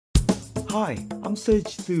Hi, I'm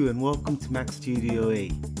Serge Thu and welcome to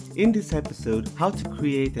macStudioA. In this episode, how to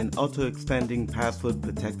create an auto-expanding password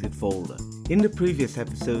protected folder. In the previous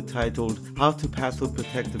episode titled How to Password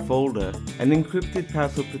Protect a Folder, an encrypted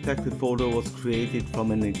password protected folder was created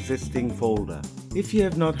from an existing folder. If you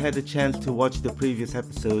have not had a chance to watch the previous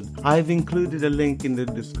episode, I have included a link in the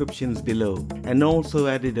descriptions below and also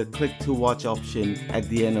added a click to watch option at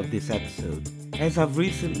the end of this episode. As I've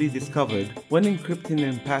recently discovered, when encrypting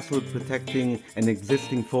and password protecting an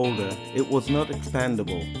existing folder, it was not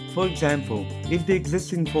expandable. For example, if the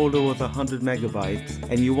existing folder was 100 megabytes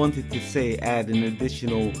and you wanted to say add an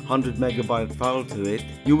additional 100 megabyte file to it,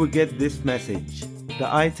 you would get this message. The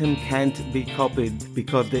item can't be copied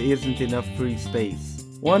because there isn't enough free space.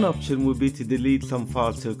 One option would be to delete some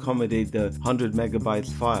files to accommodate the 100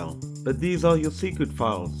 megabytes file. But these are your secret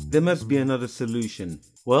files. There must be another solution.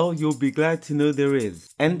 Well, you'll be glad to know there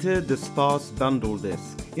is. Enter the Sparse bundle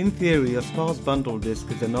disk. In theory, a Sparse bundle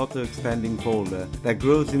disk is an auto-expanding folder that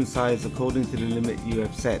grows in size according to the limit you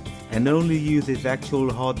have set and only uses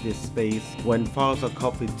actual hard disk space when files are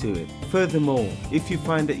copied to it. Furthermore, if you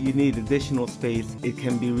find that you need additional space, it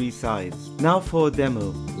can be resized. Now for a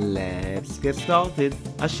demo. Let's get started.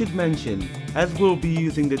 I should mention, as we'll be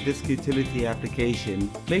using the disk utility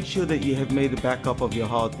application, make sure that you have made a backup of your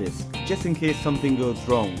hard disk, just in case something goes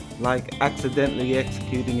wrong, like accidentally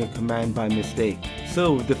executing a command by mistake.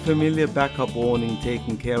 So, with the familiar backup warning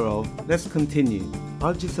taken care of, let's continue.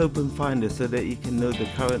 I'll just open Finder so that you can know the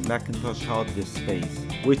current Macintosh hard disk space,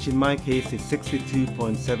 which in my case is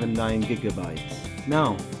 62.79 gigabytes.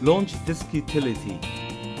 Now, launch Disk Utility.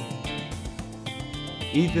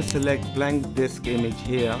 Either select blank disk image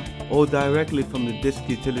here or directly from the disk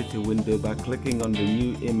utility window by clicking on the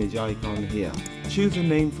new image icon here. Choose a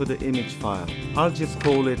name for the image file. I'll just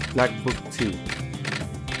call it MacBook 2.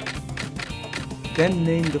 Then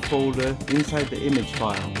name the folder inside the image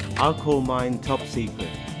file. I'll call mine Top Secret.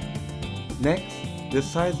 Next, the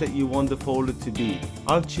size that you want the folder to be.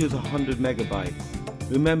 I'll choose 100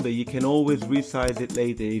 megabytes. Remember, you can always resize it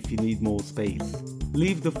later if you need more space.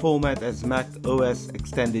 Leave the format as Mac OS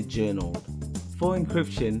Extended Journal. For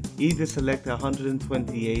encryption, either select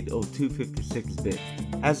 128 or 256-bit.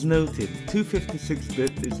 As noted,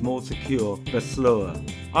 256-bit is more secure but slower.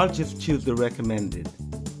 I'll just choose the recommended.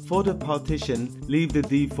 For the partition, leave the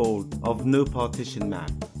default of no partition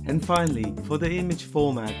map. And finally, for the image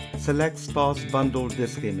format, select Sparse Bundle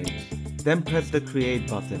Disk Image. Then press the Create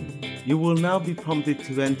button. You will now be prompted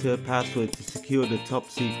to enter a password to secure the top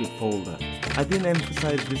secret folder. I didn't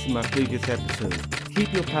emphasize this in my previous episode.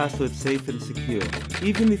 Keep your password safe and secure.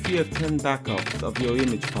 Even if you have 10 backups of your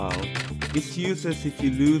image file, it's useless if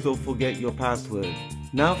you lose or forget your password.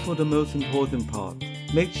 Now for the most important part.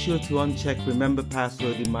 Make sure to uncheck Remember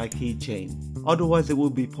Password in my keychain. Otherwise it will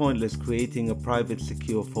be pointless creating a private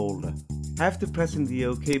secure folder. After pressing the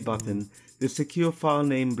OK button, the secure file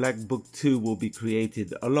name MacBook2 will be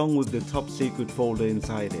created along with the top secret folder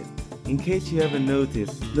inside it. In case you haven't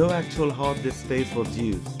noticed, no actual hard disk space was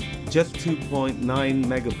used, just 2.9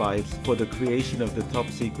 megabytes for the creation of the top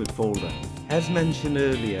secret folder. As mentioned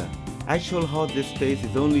earlier, actual hard disk space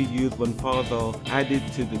is only used when files are added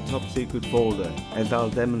to the top secret folder, as I'll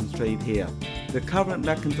demonstrate here. The current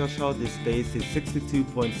Macintosh hard disk space is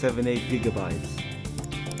 62.78 gigabytes.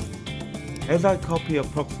 As I copy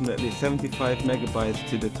approximately 75 megabytes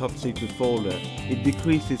to the top secret folder, it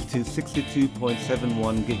decreases to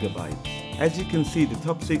 62.71 gigabytes. As you can see, the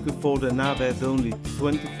top secret folder now has only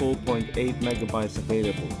 24.8 megabytes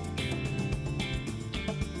available.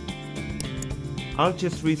 I'll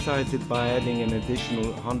just resize it by adding an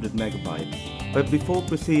additional 100 megabytes. But before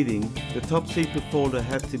proceeding, the top secret folder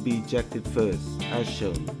has to be ejected first, as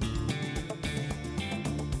shown.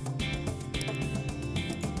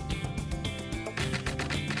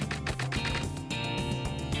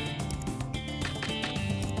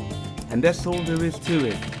 And that's all there is to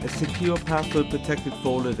it, a secure password protected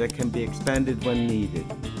folder that can be expanded when needed.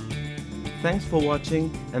 Thanks for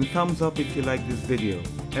watching and thumbs up if you like this video.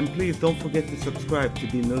 And please don't forget to subscribe to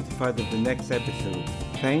be notified of the next episode.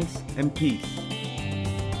 Thanks and peace.